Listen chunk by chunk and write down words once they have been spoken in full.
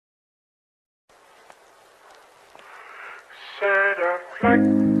xe đạp lách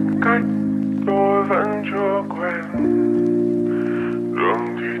cách tôi vẫn chưa quen. Đường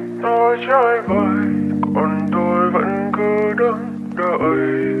thì tôi chơi vơi, còn tôi vẫn cứ đứng đợi.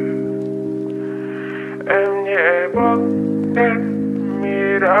 Em nhẹ bước đến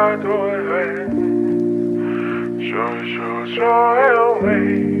mi đã thôi hẹn. Trời chờ gió eo mây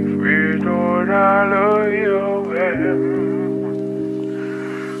vì tôi đã lỡ yêu em.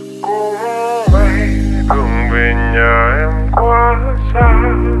 Cũng may đường về nhà em quá xa,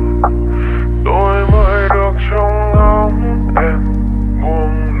 tôi mới được trông ngóng em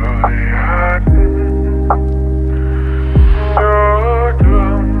buông lời hát. Nhớ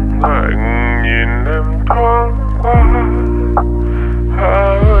thương lạnh nhìn em thoáng qua. Hà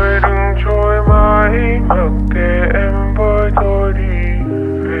ơi đừng trôi mãi mặc kệ em với tôi đi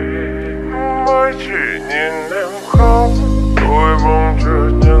về. Mới chỉ nhìn em khóc tôi bỗng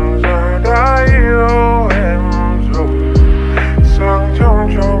chợt nhận ra đã yêu em rồi. Sáng trong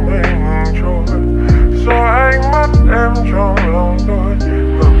cho mình trôi rồi ánh mắt em trong lòng tôi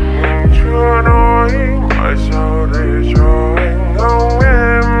ngập ngừng chưa nói. Mãi sao để cho anh ngóng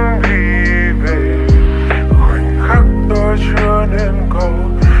em đi về. Khoảnh khắc tôi chưa nên cầu,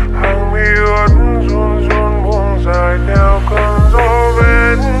 hàng mi ướt run run buông dài theo cơn gió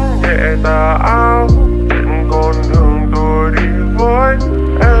bên nhẹ tà áo. Trên con đường tôi đi với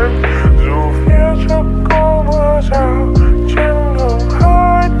em, dù phía trước có mưa rào, trên đường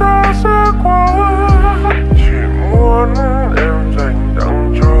hai ta sẽ qua. Chỉ muốn em dành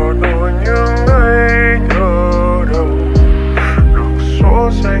tặng cho tôi những ngày thơ đầu, được số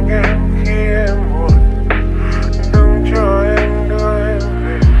danh em khi em buồn. Đừng chờ em đưa em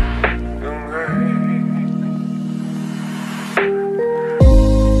về từng ngày.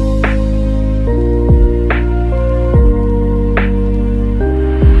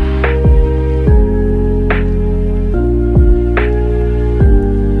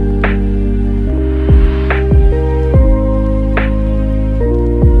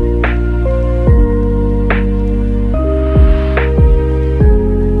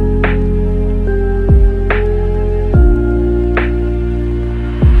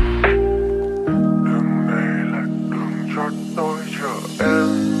 Đường này là đường cho tôi chờ em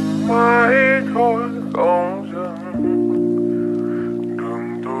mãi thôi không dừng.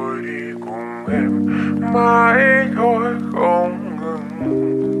 Đường tôi đi cùng em mãi thôi không ngừng.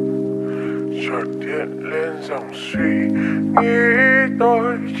 Chợt hiện lên dòng suy nghĩ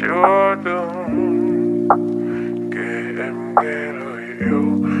tôi chưa từng kể em nghe lời yêu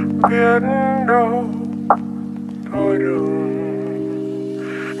biết đâu. Thôi đừng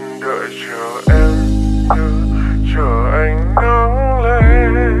đợi chờ em như chờ ánh nắng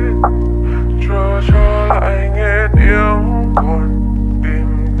lên, chờ cho lại nghe tiếng con tim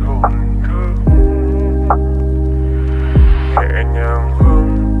thổn thức. Nhẹ nhàng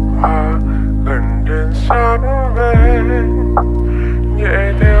hương hoa gần đến sát bên,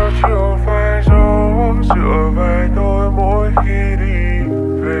 nhẹ theo chiều vai gió dựa vai tôi mỗi khi đi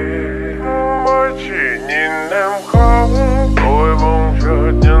về. Mới chỉ nhìn em khóc tôi bỗng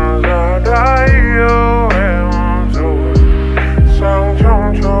chợt nhận ra đã yêu em rồi. Sáng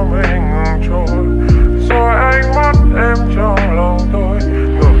trong cho mình trôi rồi ánh mắt em trong lòng tôi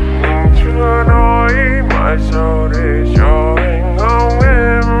ngập ngừng chưa nói. Mãi sao để cho anh ngóng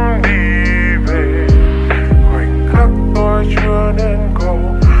em đi về. Khoảnh khắc tôi chưa nên cầu,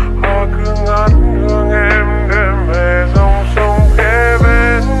 hoa cứ ngát hương em đêm về. Dòng sông khẽ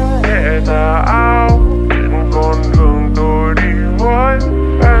bên nhẹ tà áo, trên con đường tôi đi với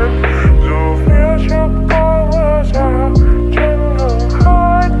em. Dù phía trước có mưa rào, trên đường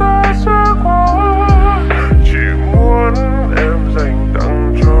hai ta sẽ qua. Chỉ muốn em dành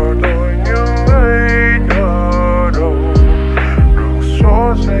tặng cho tôi những ngày thơ đầu, được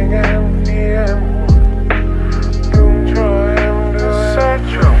số danh em khi em buồn. Đừng chờ em đưa sẽ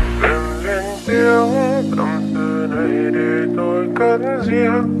chẳng cần lên tiếng tâm tư này để tôi cất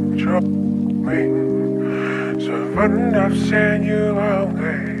riêng cho mình. Rồi vẫn đạp xe như bao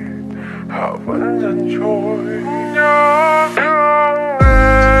ngày, họ vẫn dần trôi. Nhớ thương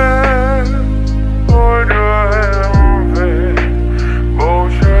em, tôi đưa em về. Bầu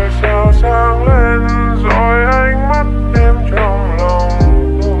trời sao sáng lên rồi ánh mắt em trong lòng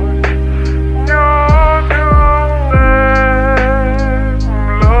tôi. Nhớ thương em,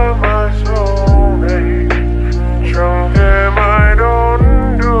 lỡ mai sau này chẳng thể mai đón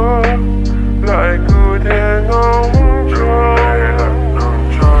đưa, lại cứ thế ngóng trông. Đường này là đường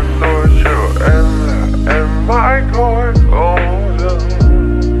cho tôi chờ em, là em mãi thôi không dừng.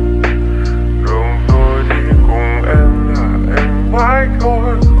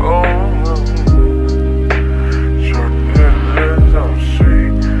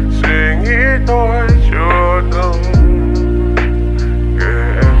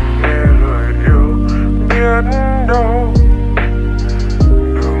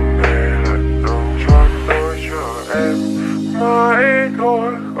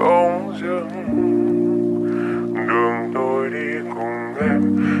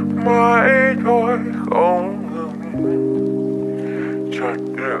 bật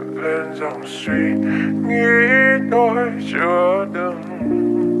điện lên dòng suy nghĩ tôi chưa đừng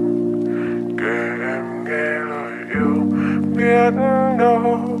kể em nghe lời yêu biết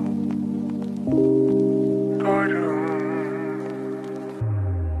đâu thôi đừng.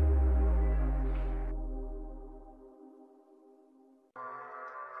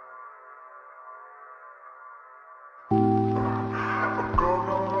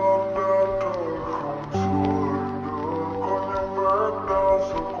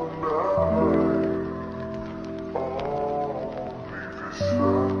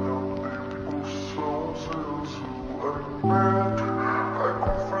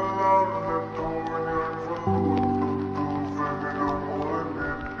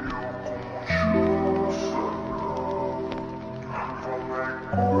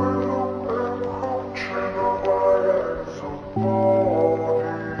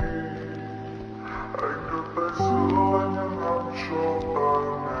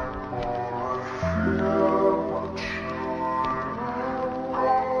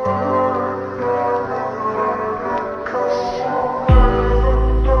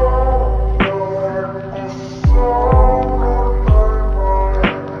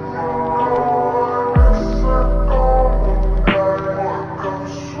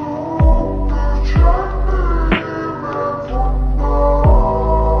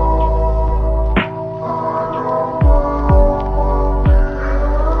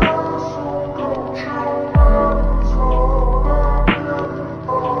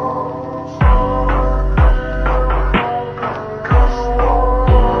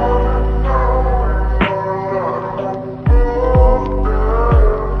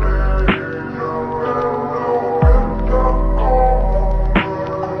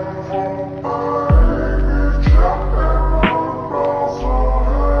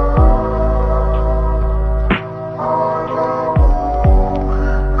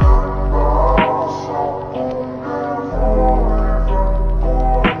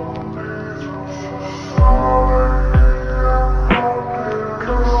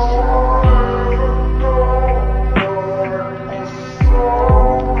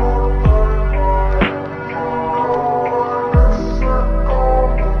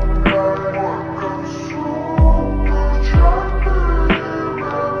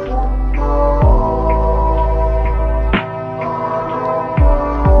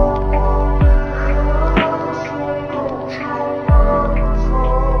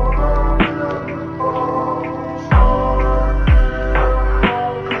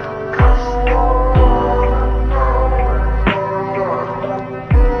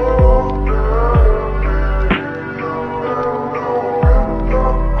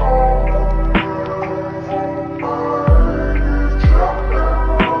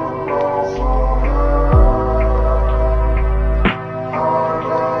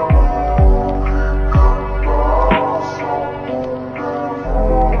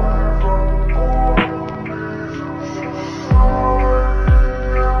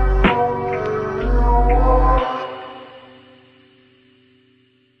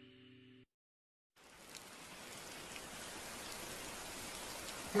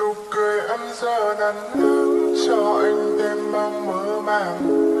 Nụ cười em giờ đàn nắng cho anh đêm mang mơ màng.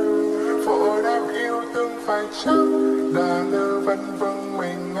 Vội đem yêu thương phải chắc đã lơ vân vâng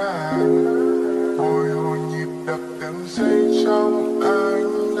mình ngàn. Bồi hồi nhịp đập từng giây trong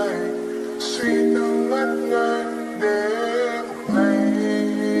anh này, suy tư ngất ngây đêm ngày.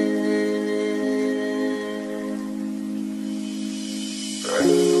 Anh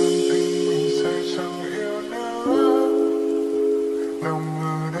luôn tin mình sẽ chẳng yêu nữa, nào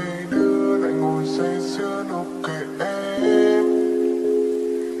ngờ đây đưa lại ngồi say sưa nụ cười em.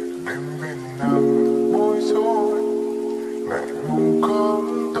 Đêm về nằm bối rối, ngại ngùng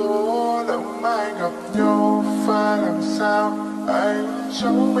không tố lắm ai gặp nhau, pha làm sao anh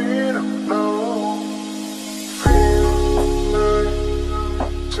chẳng biết được đâu. Phía nơi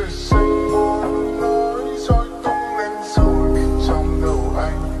trời xanh muốn nói rồi tung lên rồi, vì trong đầu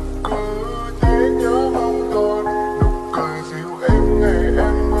anh cứ thế nhớ mong tôi. Nụ cười dịu êm ngày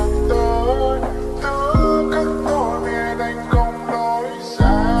em bước tới, thứ cách tôi biết anh không lối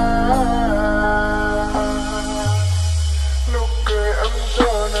xa. Nụ cười em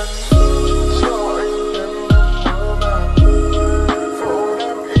giờ nằm cho anh thêm mơ màng. Vội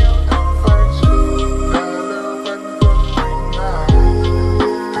đem yêu thương phải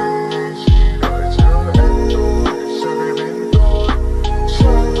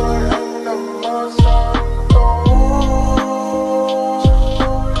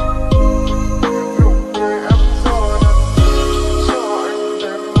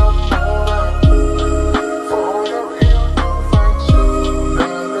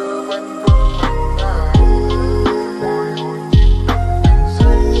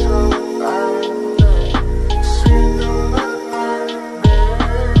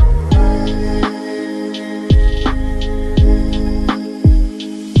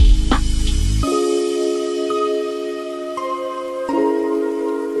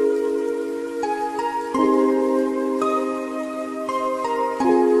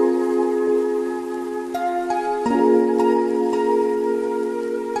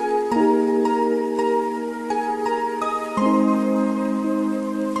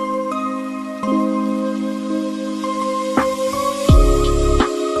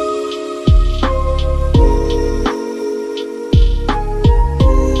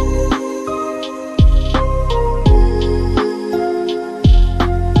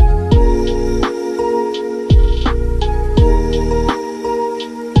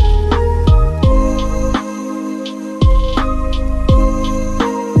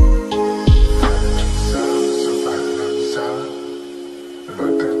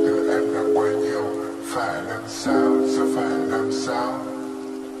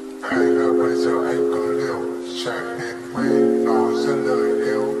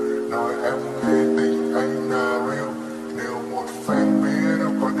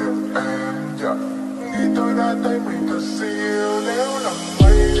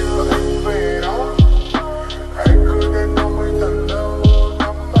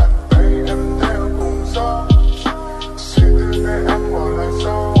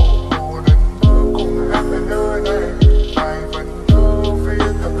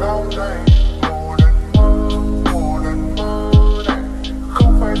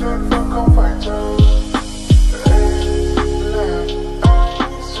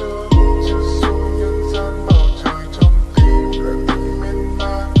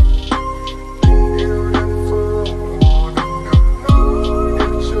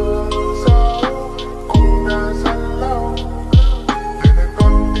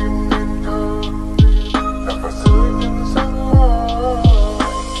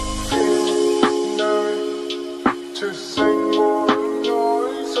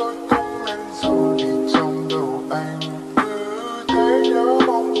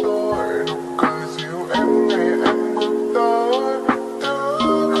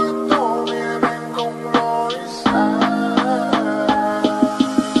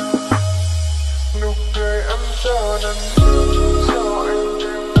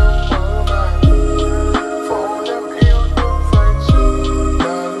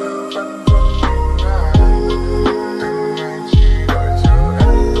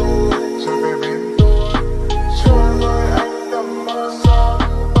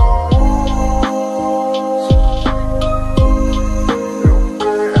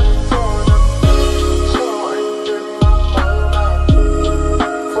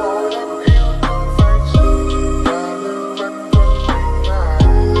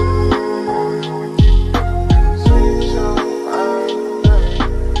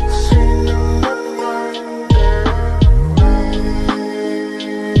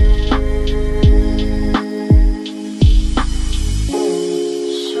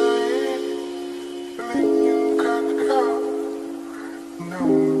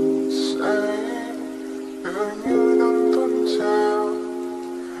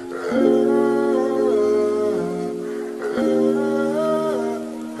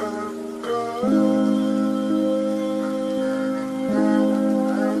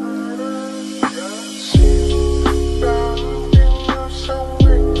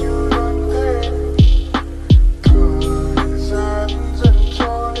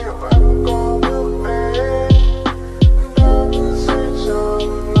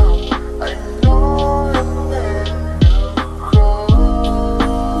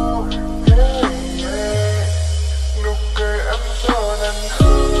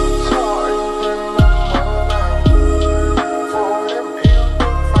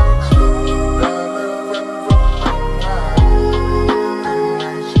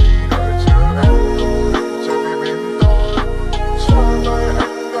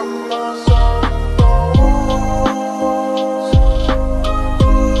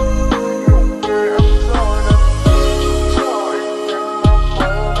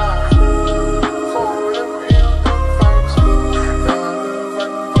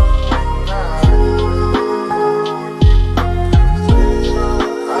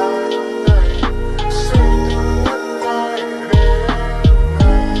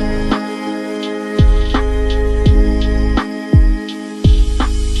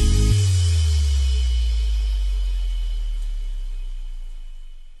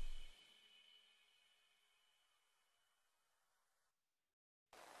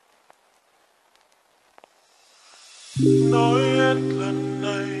Nói hết lần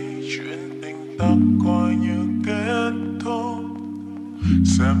này chuyện tình ta coi như kết thúc,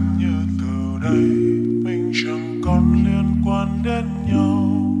 xem như từ đây mình chẳng còn liên quan đến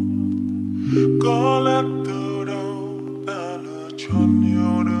nhau. Có lẽ từ đầu ta lựa chọn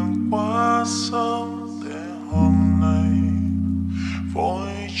yêu đương quá sớm để hôm nay vội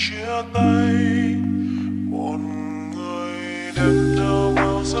chia tay. Một người đem theo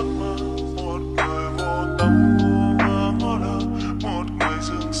bao giấc mơ, một người vô tâm ngu ngơ ngó lơ, một người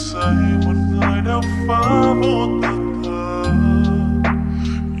dừng say, một người đã phá vô tình thờ.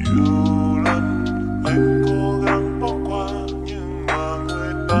 Nhiều lần anh cố gắng bỏ qua nhưng mà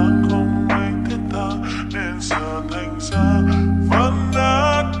người ta không mấy thiết tha, nên giờ thành ra vẫn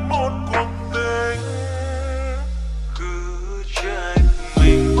nát một cuộc tình. Cứ trách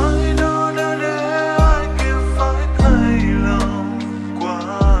mình mãi đó đã để ai kia phải thay lòng,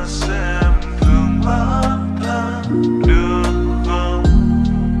 quá xem thường bản thân được không?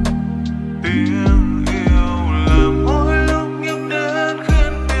 Tiếng yêu là mỗi lúc nhắc đến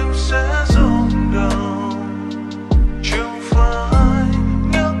khiến tim sẽ rung động, chẳng phải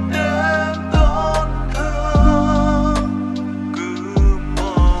nhắc đến tổn thương. Cứ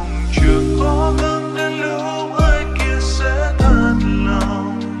mong chưa cố gắng đến lúc ai kia sẽ thật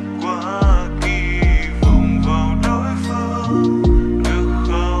lòng, quá kỳ vọng vào đối phương được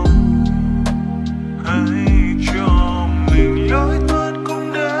không? Hãy cho mình lối thoát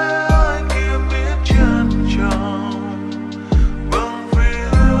cũng để ai kia biết trân trọng, bằng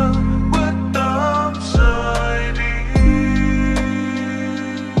việc quyết tâm rời đi.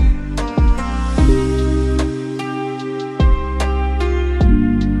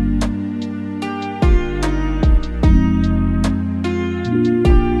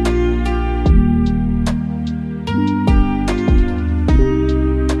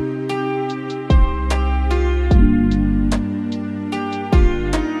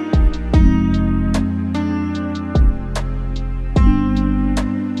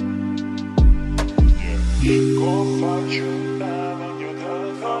 Có phải chúng ta bao nhiêu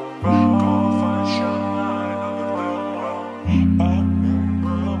thứ thất vọng? Có phải chẳng ai nói được tương vọng? Ác đừng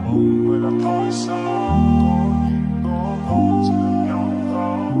mơ mộng người làm thôi sao? Có nhìn có không giữ nhau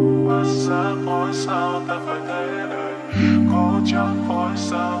không? Bất giác hỏi sao ta phải thế này? Có chắc hỏi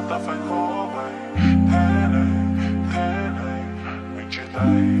sao ta phải khổ vậy? Thế này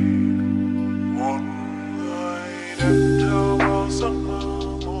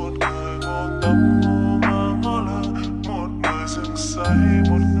say,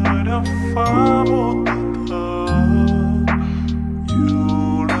 một người đã phá vô tư thờ.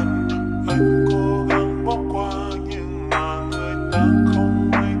 Nhiều lần anh cố gắng bỏ qua nhưng mà người ta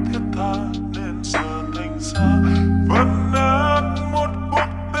không mấy thiết tha, nên giờ thành ra vẫn nát một cuộc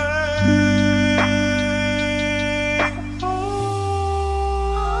tình. Cứ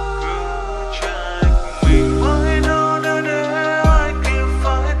trách mình với nó đã để ai kia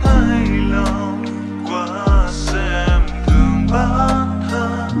phải thay lòng, quá xem thường bản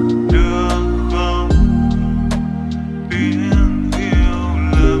thân được không? Tiếng yêu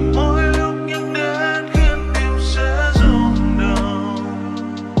là mỗi lúc nhắc đến khiến tim sẽ rung động,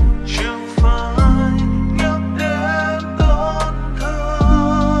 chẳng phải nhắc đến tổn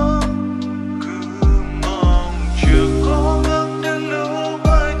thương. Cứ mong chưa cố gắng đến lúc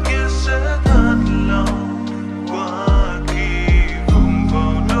ai kia sẽ thật lòng, quá kỳ vọng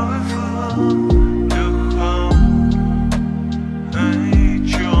vào đối phương được không? Hãy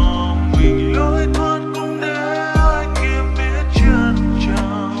cho mình lối thoát cũng để ai kia biết trân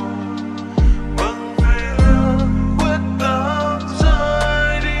trọng, bằng việc quyết tâm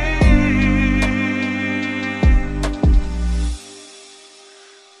rời đi.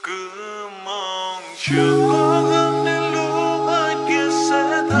 Cứ mong chưa cố gắng đến lúc ai kia sẽ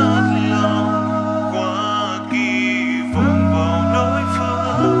thật lòng, quá kỳ vọng vào đối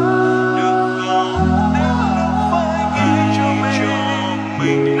phương được không? Đến lúc phải nghĩ cho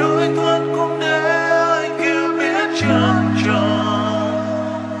mình lối thoát cũng để ai kia biết trân trọng,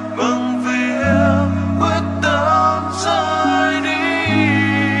 bằng việc quyết tâm rời đi.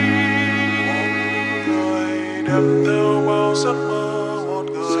 Một người đem theo bao giấc mơ, một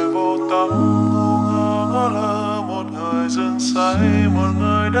người vô tâm ngu ngơ lơ, một người dưng say, một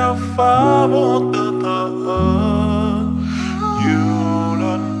người đã phá vô tư thờ. Nhiều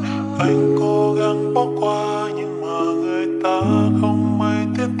lần anh cố gắng bỏ qua nhưng mà người ta không mấy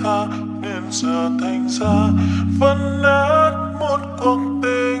thiết tha, nên giờ thành ra vẫn nát một cuộc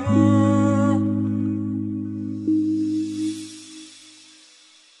tình.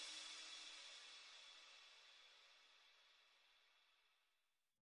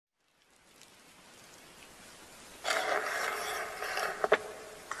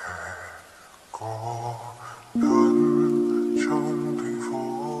 Cô đơn trong thành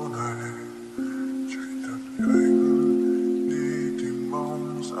phố này, chạy thật nhanh đi tìm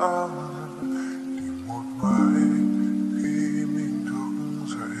bóng dáng, tìm một mai khi mình thức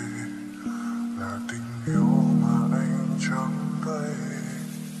dậy, là tình yêu mà anh chẳng thấy.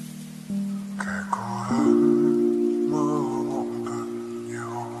 Kẻ cô đơn mơ mộng thật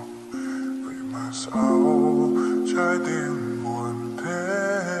nhiều, vậy mà sao trái tim buồn thế?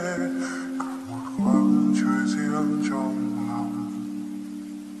 Cả một khoảng trời riêng trong lòng,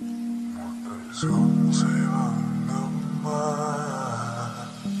 một đời sống xây bằng nước mắt.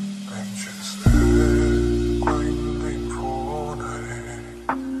 Anh chạy xe quanh thành phố này,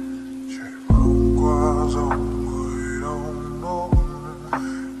 chạy băng qua dòng người đông đúc.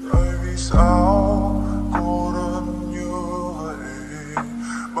 Tại vì sao cô đơn như vậy?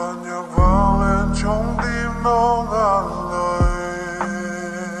 Bản nhạc vang lên trong tim nó ngàn lời.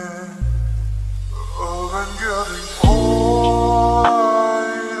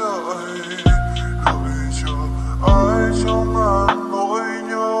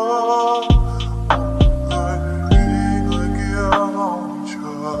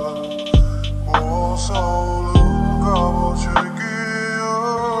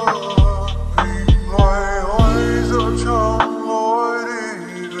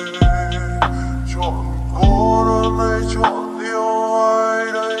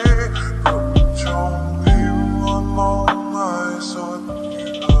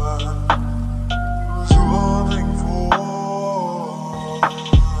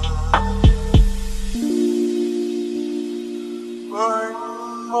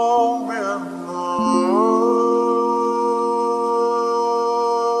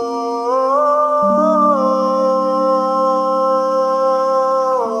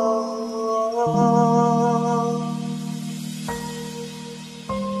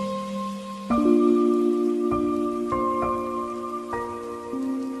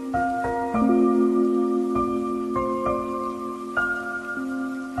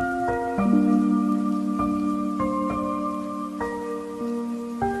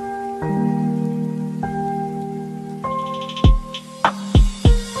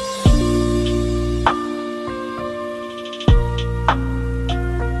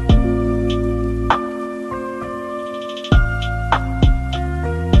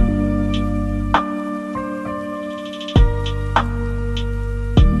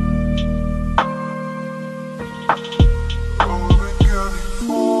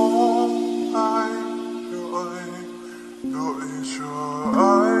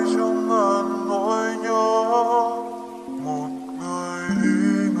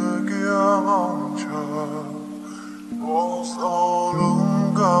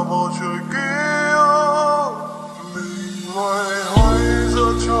 cả bầu trời kia. Mình loay hoay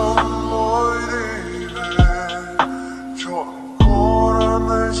giữa trong lối đi về, chọn cô đơn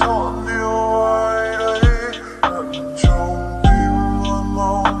hay chọn yêu ai đấy. Ẩn trong tim luôn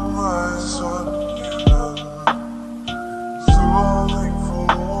mong ai xuất hiện giữa thành phố.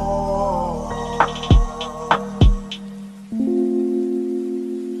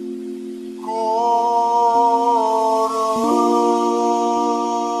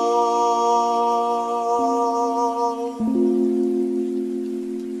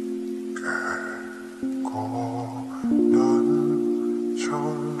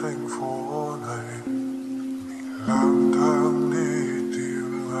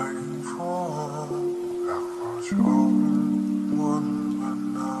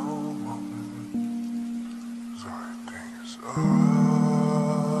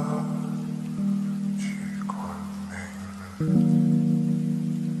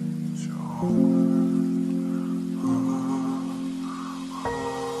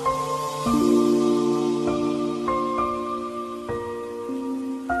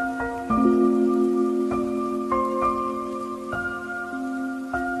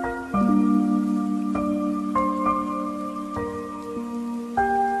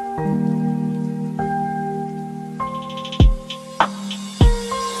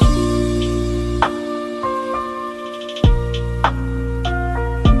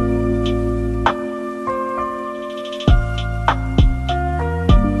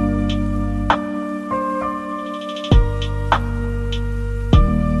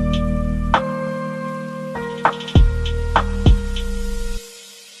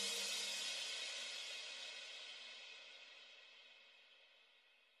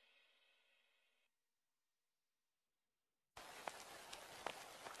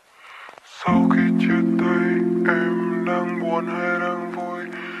 Sau khi chia tay em đang buồn hay đang vui,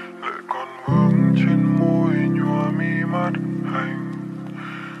 lệ còn vương trên môi nhòa mi mắt anh.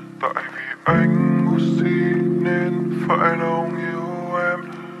 Tại vì anh ngu si nên phải lòng yêu em,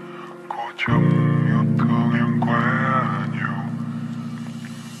 cố chồng yêu thương em quá nhiều.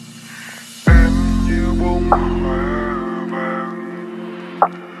 Em như bông hoa vàng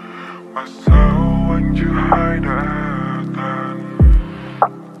mà sao anh chưa hay đã tan.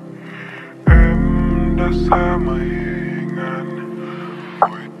 Đã xa mây ngàn,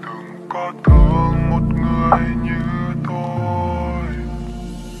 tôi từng có thương một người như tôi.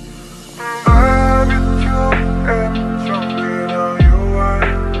 Đã biết trước em chẳng thể nào yêu ai,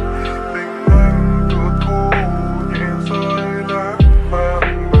 tình anh tự thu nhẹ rơi lá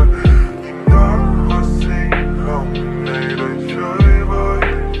vàng mà nhìn đóa hoa xinh hồng này đầy chơi vơi.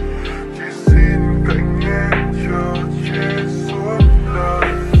 Chỉ xin cạnh em chờ che suốt đời.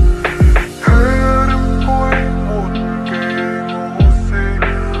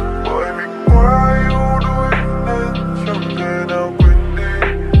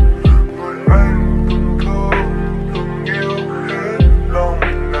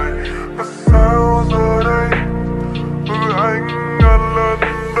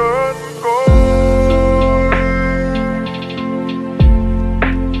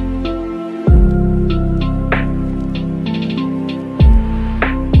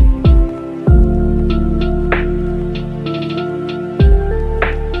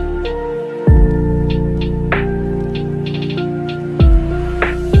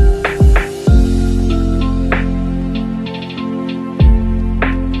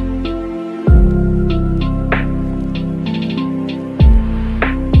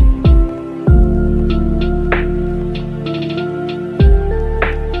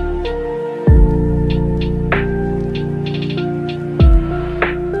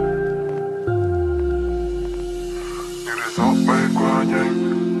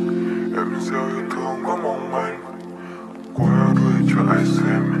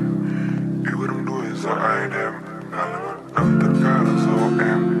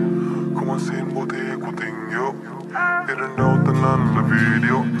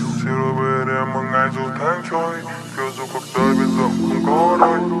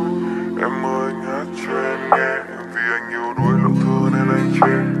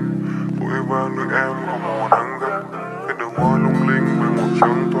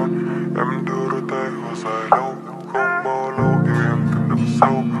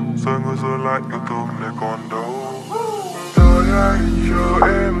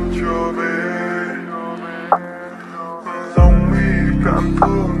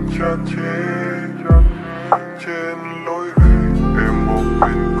 Trên lối về em một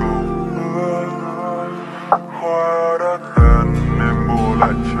bên cầu mưa, hoa đã tàn em bù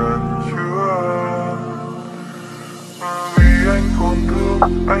lại chân chứa. Vì anh còn thương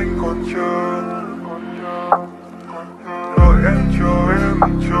anh còn chờ, đợi em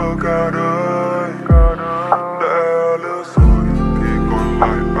chờ cả đời. Đã lỡ rồi thì còn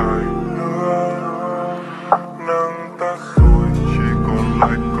lại ai nữa, nắng tắt rồi chỉ còn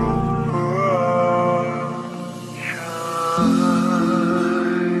lại câu hứa.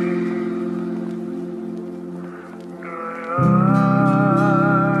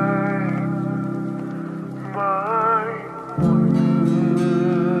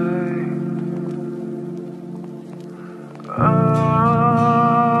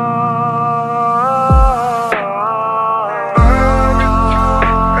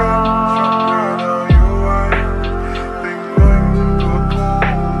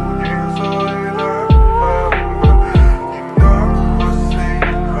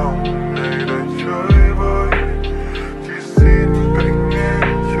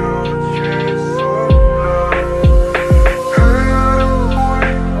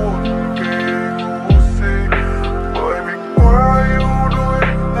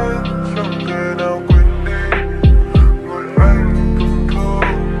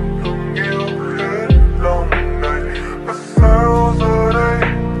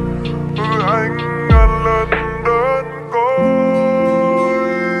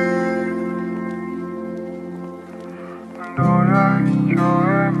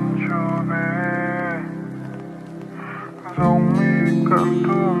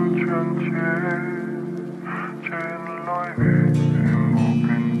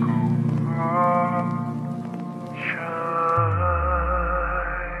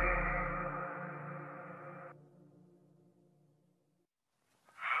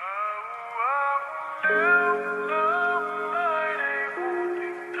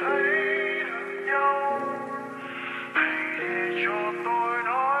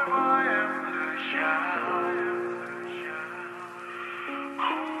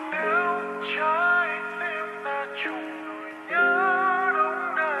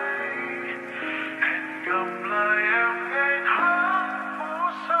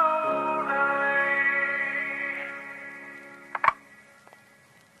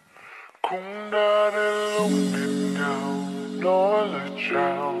 Cũng đã đến lúc nghẹn ngào nói lời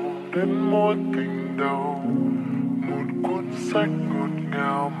chào đến mối tình đầu, một cuốn sách ngọt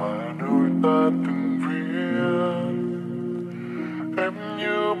ngào mà đôi ta từng viết. Em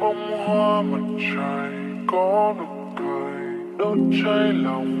như bông hoa mặt trời có nụ cười đốt cháy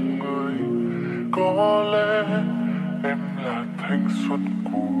lòng người. Có lẽ em là thanh xuân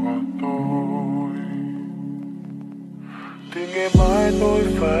của tôi. Thì ngày mai tôi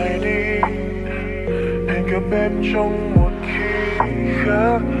phải đi, hẹn gặp em trong một khi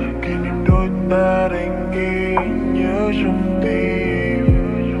khác. Kỷ niệm đôi ta đành ghi nhớ trong tim.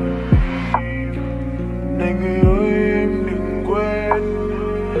 Này người ơi em đừng quên,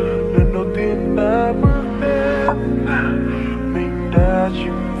 lần đầu tiên ta bước đến, mình đã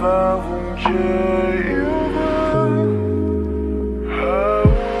chìm vào vùng trời yêu thương.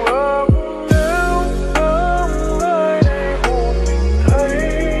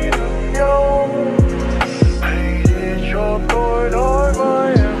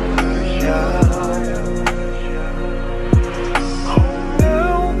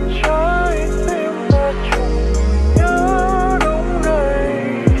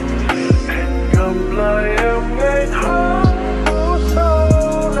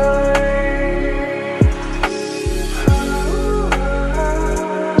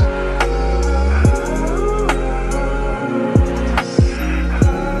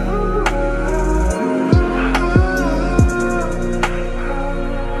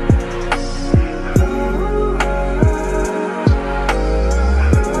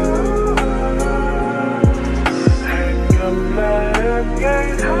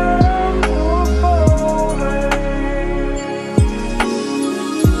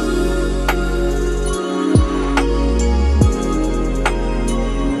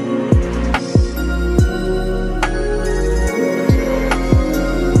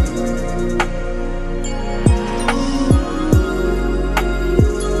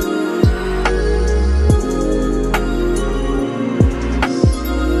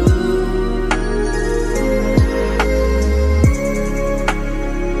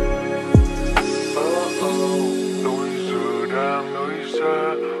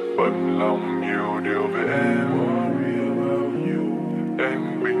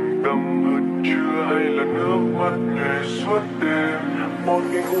 Một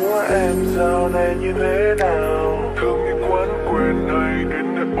ngày của em dạo này như thế nào? Thường ngày quán quên hay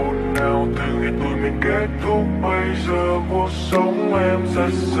đến nơi ồn ào? Từ ngày tụi mình kết thúc bây giờ cuộc sống em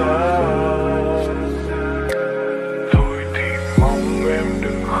rất xa. Thôi thì mong em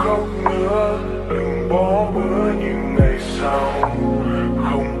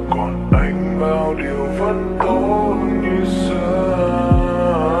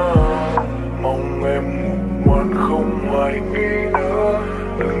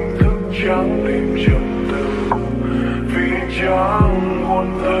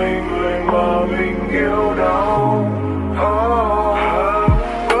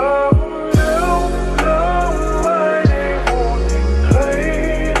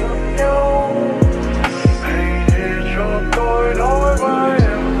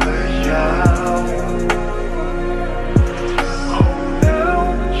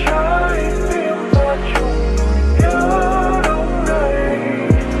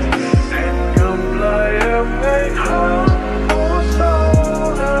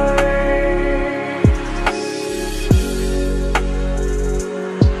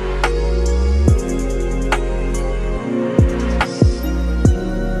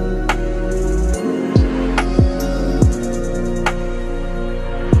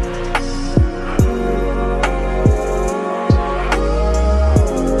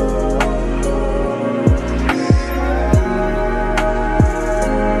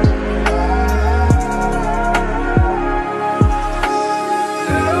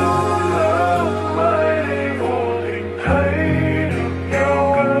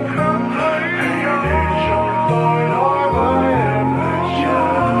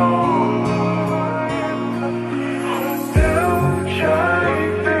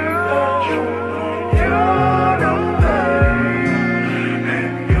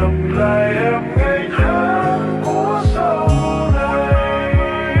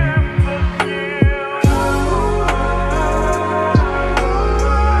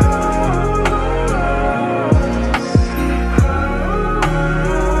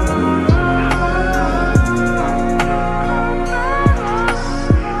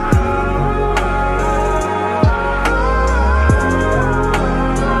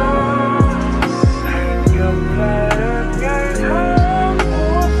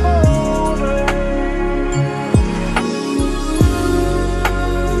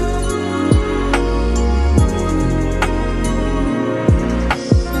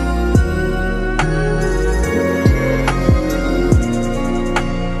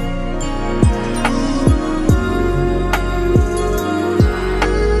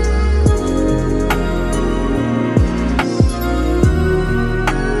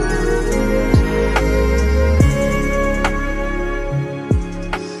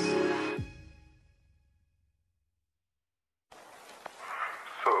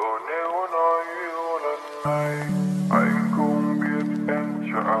Anh không biết em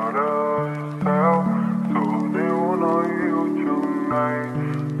trả lời sao. Giờ nếu nói yêu chừng này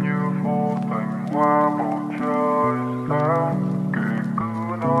như vô thành hoa bầu trời sao. Kể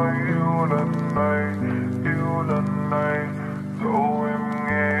cứ nói yêu lần này dẫu em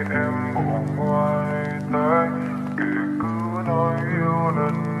nghe em bỏ ngoài tai. Kể cứ nói yêu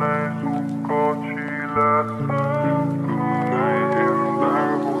lần này dù có chỉ là sao. Từ ngày em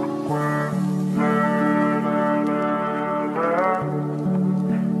đã vụt qua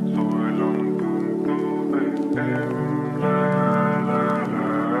rồi lòng tương tư về em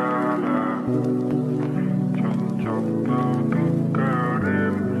trân trọng thơ thức cả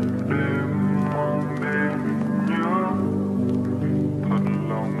đêm mong đêm nhớ. Thật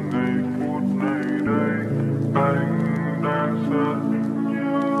lòng giây phút này đây anh đang rất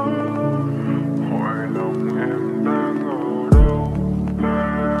nhớ. Hỏi lòng em đang ở đâu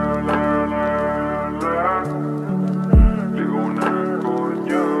liệu nàng có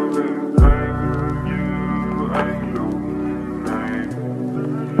nhớ về anh như anh lúc này.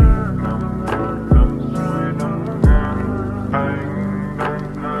 Năm xuôi nắng ngang anh đang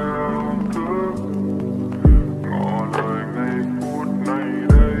thao thức ngỏ lời ngay phút này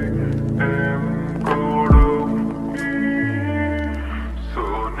đây em có đồng ý.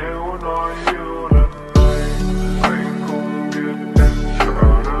 Sợ nếu nói yêu lần này anh không biết em trả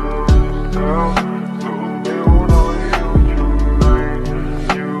lời sao. Sợ nếu nói yêu chừng này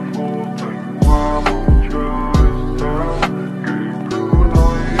như vô thành hoa bầu trời sao. Kể cứ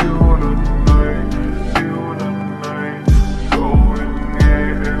nói yêu lần này dẫu em nghe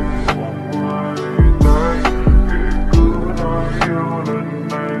em bỏ ngoài tai. Kể cứ nói yêu lần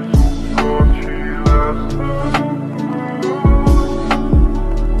này dù có chỉ là giấc mơ.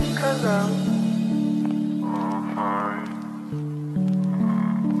 Hello. Hi.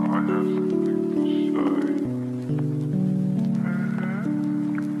 I have something to say.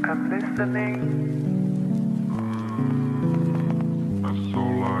 I'm listening. And so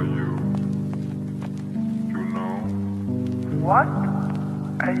are you. You know? What?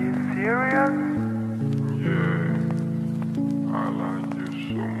 Are you serious? Yeah. I like you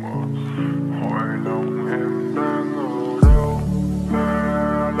so much. Hỏi lòng em đang ở đâu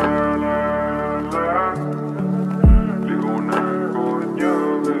liệu nàng có nhớ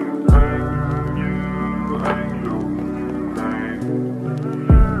về anh như anh lúc này.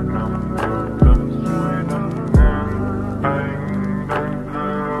 Năm xuôi nắng ngang anh đang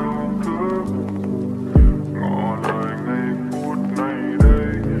thao thức ngỏ lời ngay phút này đây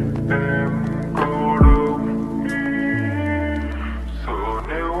em có đồng ý. Sợ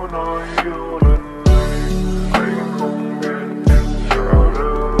nếu nói yêu lần này anh không biết em trả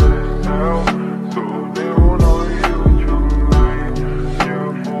lời sao. Sợ nếu nói yêu chừng này như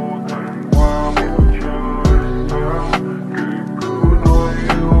vô thành hoa bầu trời sao. Kể cứ nói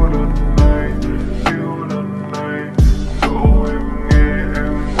yêu lần này dẫu em nghe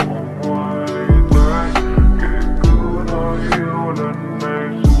em bỏ ngoài tai. Kể cứ nói yêu lần này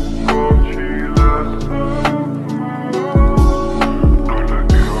dù có chỉ là giấc mơ. Đôi lời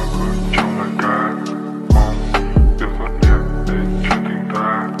yêu gửi trong lời ca mong yêu thật đẹp đến chuyện tình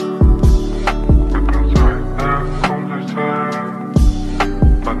ta. Việc càng dài ta không rời xa.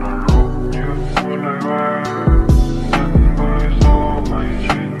 Ta nở rộ như mưa lời hoa nhân với gió mây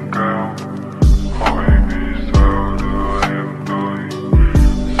trên cao. Hỏi vì sao đưa em tới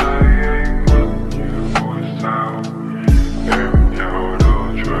giây anh mất như ngôi sao. Em theo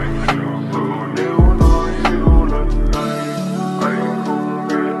đợi cho anh hiểu. Giờ nếu nói yêu lần này anh không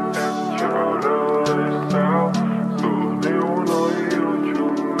biết em trả lời sao. Giờ nếu nói yêu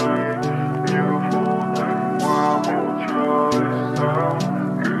chừng này như vô thành hoa bầu trời sao.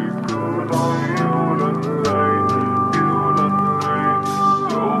 Kể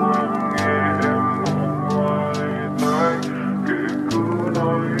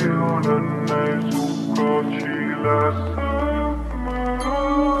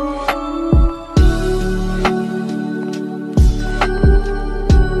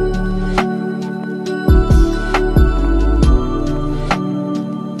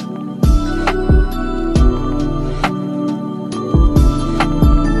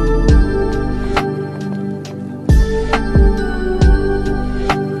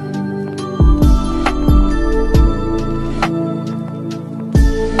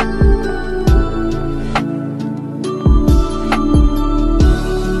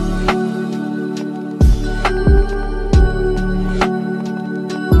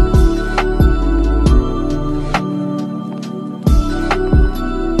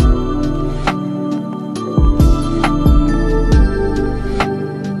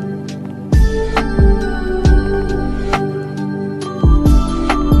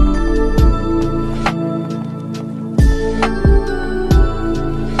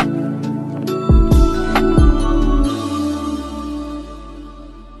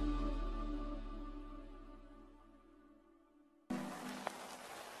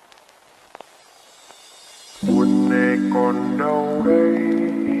còn đâu đây,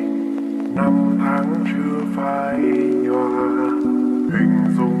 năm tháng chưa phai nhòa, hình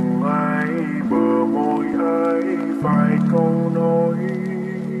dung ai bờ môi ai vài câu nói,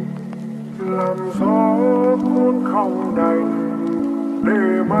 làm gió cuốn không đành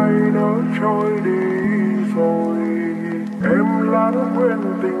để mây nỡ trôi đi rồi. Em lãng quên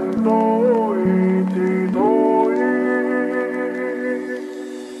tình tôi thì thôi,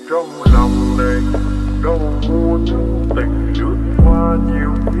 trong lòng này đâu muốn tình lướt qua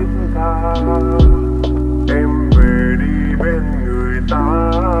nhiều thiết tha. Em về đi bên người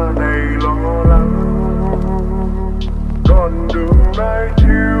ta đầy lo lắng, đoạn đường này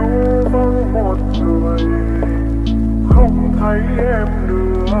thiếu vắng một người, không thấy em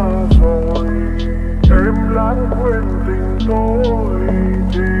nữa rồi. Em lãng quên tình tôi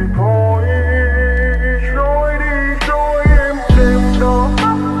thì thôi, trôi đi trôi em đêm đó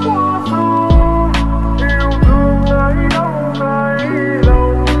tắt qua gió. Yêu thương ai đâu thấy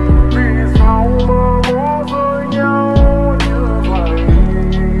lòng, vì sao mà bỏ rơi nhau như vậy.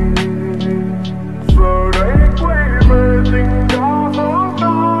 Giờ đây quay về tình đã vỡ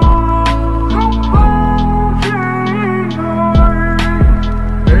tan, khóc không chỉ người.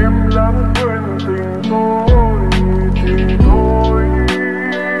 Em lãng quên tình tôi thì thôi.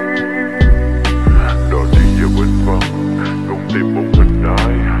 Đỏ đi giờ bên vắng, không tìm một hình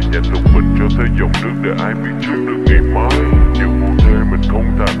ai, nhanh lúc mình cho thấy dòng nước để ai biết trước được ngày mai. Nhiều vụ thề mình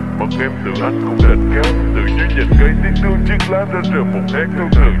không thành, mất em từ anh không đành cam. Từ dưới nhìn cây tiếng đưa chiếc lá đã rời một nét theo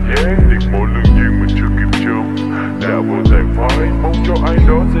thời gian. Tiếc mỗi lương duyên mình chưa kịp chôn đã vô tàn phai. Mong cho ai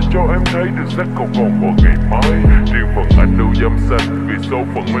đó sẽ cho em thấy được sắc không còn vào ngày mai. Riêng phần anh đâu dám xanh, vì số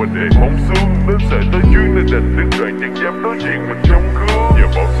phận mình để mong xương. Đến sợi tới duyên nên đành đứt đoạn chẳng dám đối diện mình trong gương. Giờ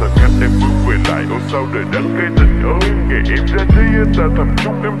bỏ xa cách em bước về lại, ôi sao đời đắng cây tình ơi. Ngày em ra đi anh ta thầm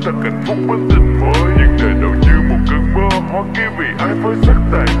chúc em thật hạnh phúc bên tình mới. Nhưng đời đâu như một cơn mơ, hoa kia vì ai phải sắc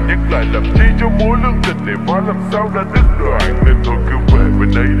tàn. Nhắc lại làm chi cho mối lương tình này quá làm sao đã đứt đoạn. Nên thôi cứ về bên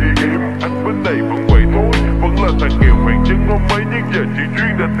đây đi em, anh bên này vẫn vậy thôi. Vẫn là thằng nghèo vàng chân hôm mấy, nhưng giờ chỉ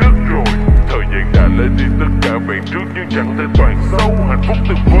duyên đã đứt rồi. Thời gian đã lên đi tất cả vẹn trước nhưng chẳng thể toàn sâu. Hạnh phúc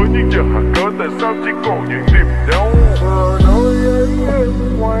từng với nhưng giờ hạt cớ tại sao chỉ còn những niềm đau. Giờ nơi ấy em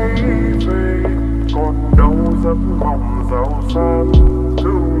quay về, còn đâu giấc mộng giàu sang.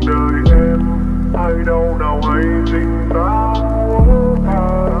 Thương đời em, ai đâu nào hay tình ta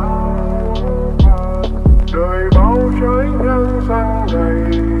đời bao trái ngang sang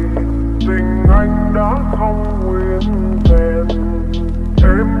này, tình anh đã không nguyên vẹn.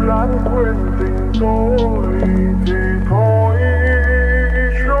 Em lãng quên tình tôi thì thôi,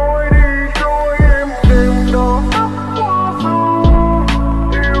 trôi đi trôi em đêm đó tắt qua gió.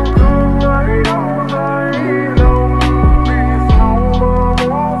 Yêu thương ai đâu thấy lòng, vì sao mà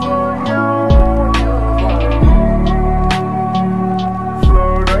bỏ rơi nhau như vậy. Giờ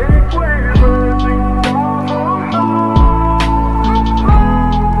đây quay về tình đã vỡ tan, khóc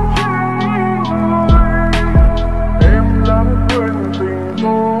không chỉ người. Em lãng quên tình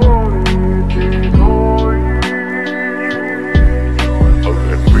tôi thì thôi.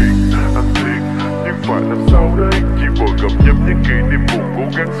 Anh biết, anh thiệt, nhưng phải làm sao đây. Chỉ vội gặm nhấm những kỷ niệm buồn, cố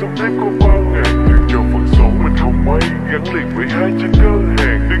gắng sống tiếp có bao ngày. Thương cho phần số mình không mấy, gắn liền với hai chân cơ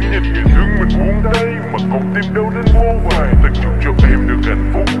hàng. Đứng nhìn người thương mình buông tay, mà còn tim đâu đến vô vàn. Từng chúc cho em được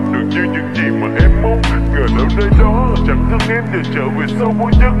hạnh phúc, được như những gì mà em mong. Ngờ đâu nơi đó chẳng thương em giờ trở về sau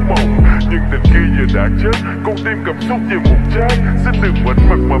mỗi giấc mộng. Nhưng tình kia giờ đã chết, con tim cảm xúc về một trái. Xin đừng ngoảnh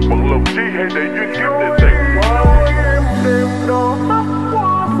mặt mà bận lòng chi, hãy để duyên kiếp để tàn qua. Em đêm đó tắt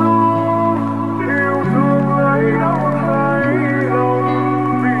qua gió. Yêu thương ai đâu thấy lòng,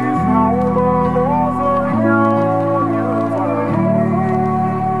 vì sao mà bỏ rơi nhau như vậy.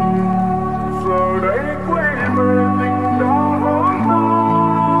 Giờ đây quay về tình đã vỡ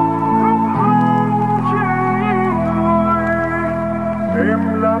tan, khóc không chỉ người. Em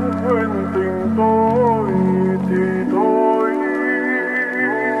lãng quên tình tôi thì thôi.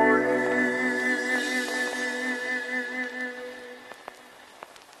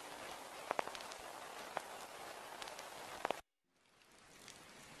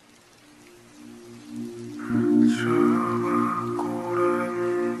 Chờ ba cô đơn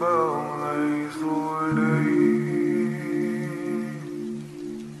bao ngày rồi đây,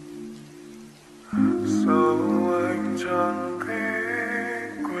 sao anh chẳng thể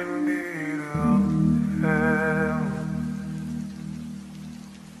quên đi được em. Giờ đây quay về tình đã vỡ tan, khóc không chỉ người. Em lãng quên tình tôi thì thôi. Anh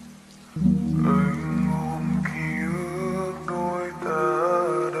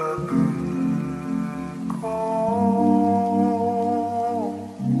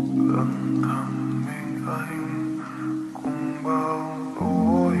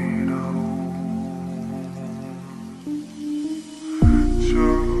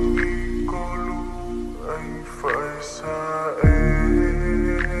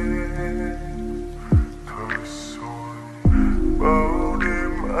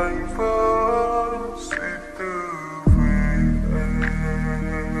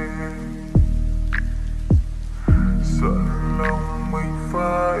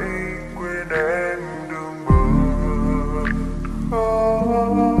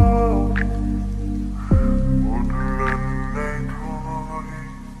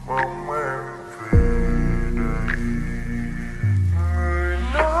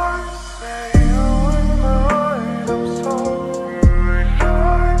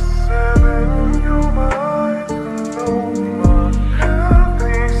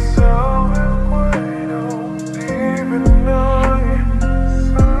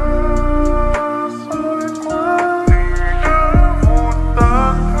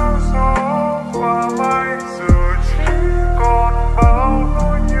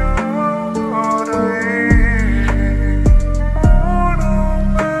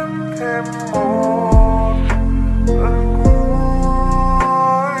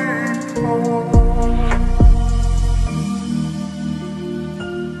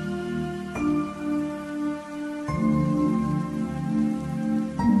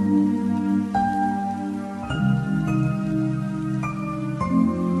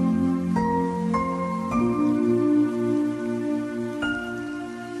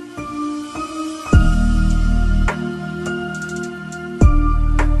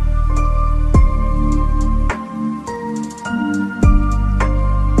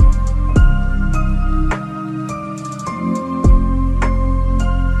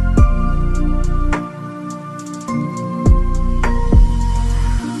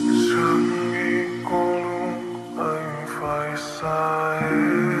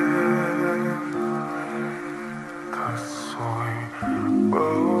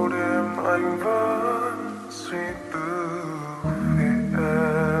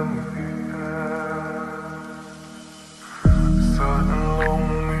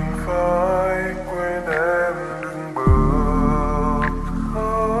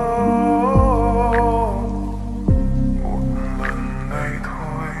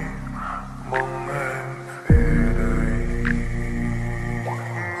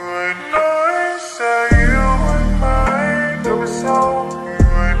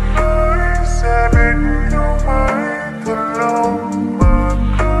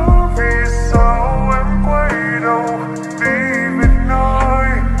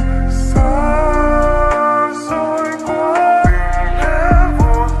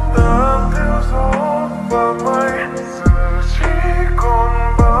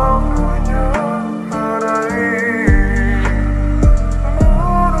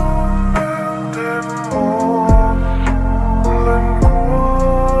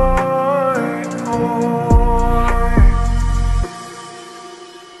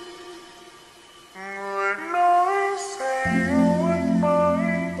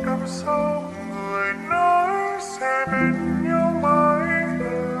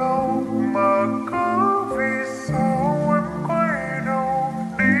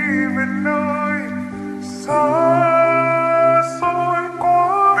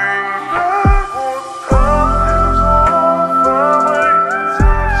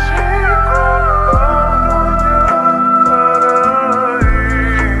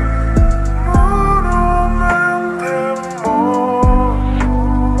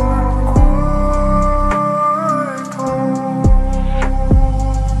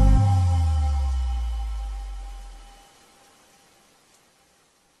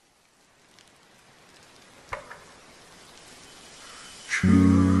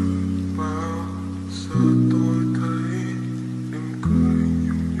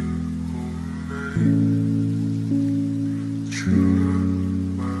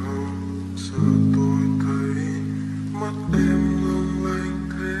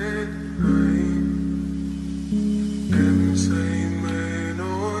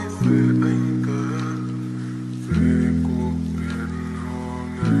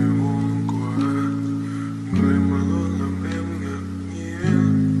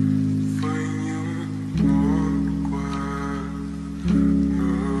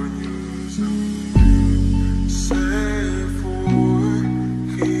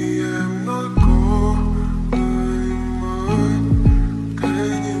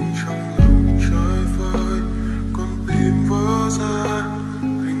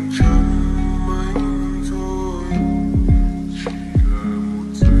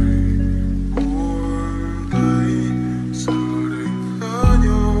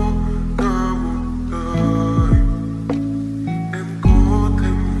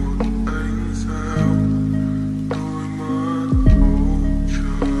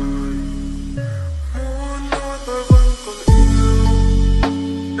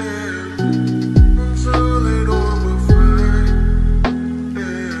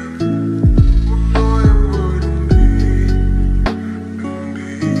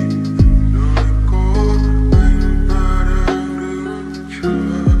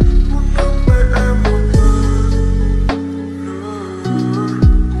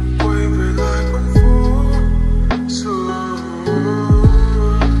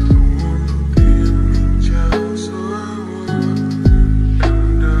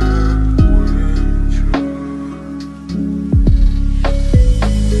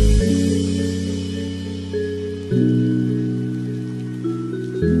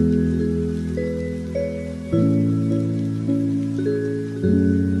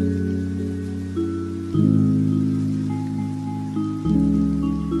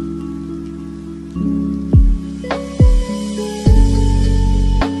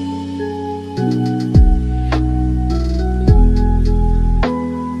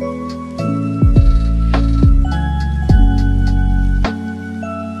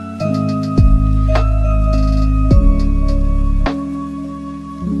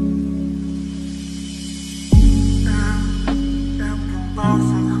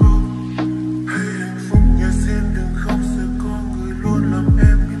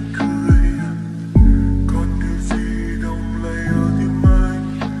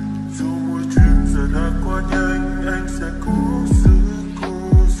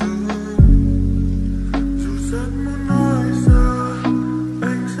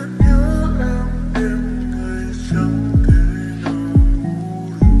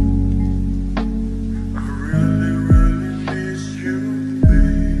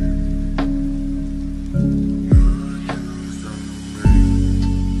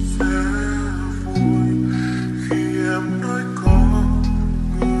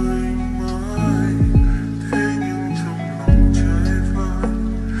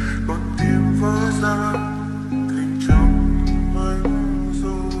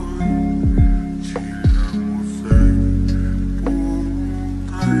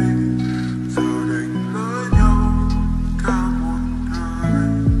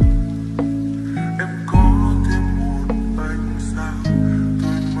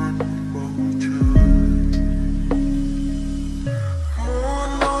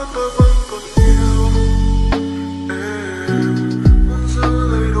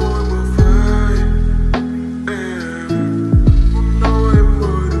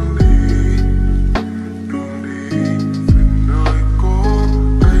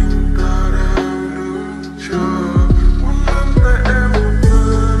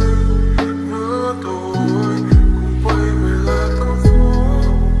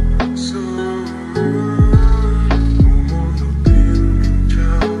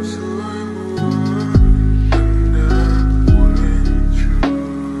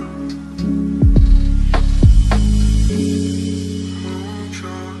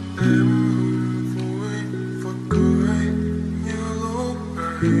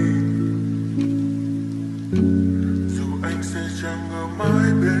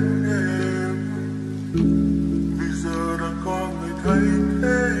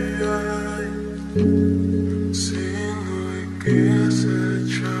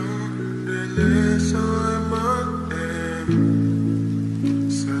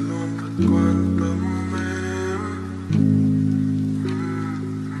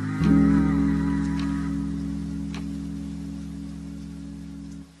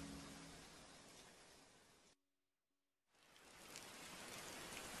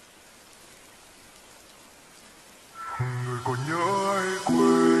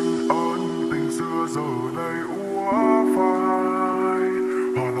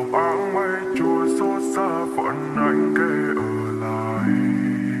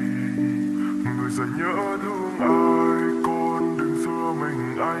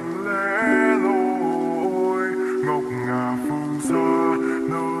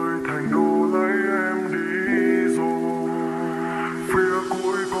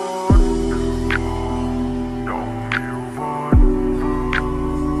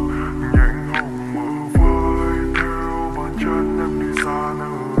xa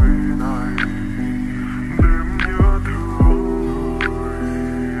nơi này. Đêm nhớ thương người,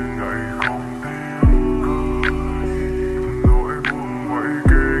 ngày không tiếng cười, nỗi buồn quậy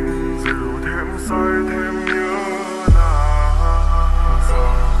kinh dịu thêm say thêm nhớ nàng.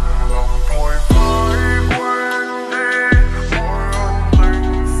 Rằng lòng thôi phải quên đi mọi ân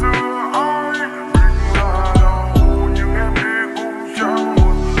tình xưa ấy. Mình là đâu nhưng em đi cũng chẳng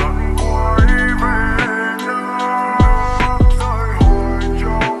một lần quay về nữa. Rơi hồi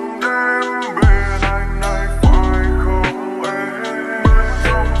trong đêm bên anh này phải không em? Bên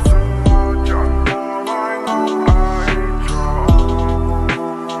dòng xưa chẳng còn ai ngóng ai trông.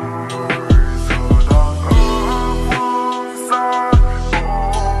 Người giờ đang ở phương xa, có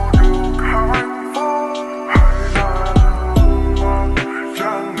được hạnh phúc hay là nước mắt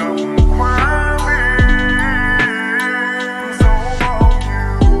tràn ngập khóe mi. Dẫu bao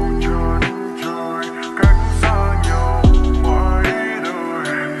nhiêu chân trời cách xa nhau mãi đời,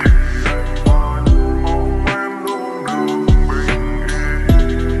 thì anh vẫn mong em luôn được bình yên.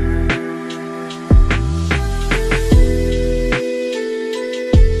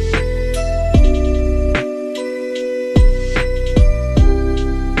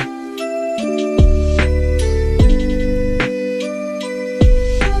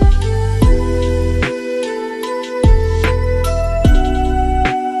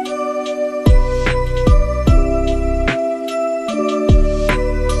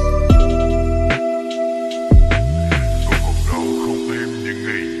 Cô còn đau không em những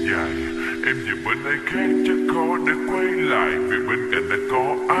ngày dài, em về bên ai khác chắc khó để quay lại, vì bên cạnh đã có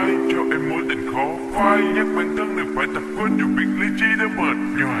ai cho em mối tình khó phai. Nhắc bản thân đừng phải tập quên dù biết lý trí đã mệt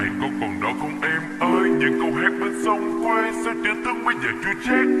nhoài. Cô còn đau không em ơi, những câu hát bên sông quê sao chữ thương bây giờ chua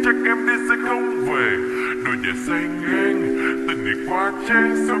chát, chắc em đi sẽ không về. Đôi giờ say ngang tình này quá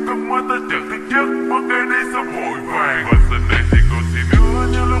chán, sao cơn mơ ta chợt thức giấc mất ai đi sao vội vàng. Và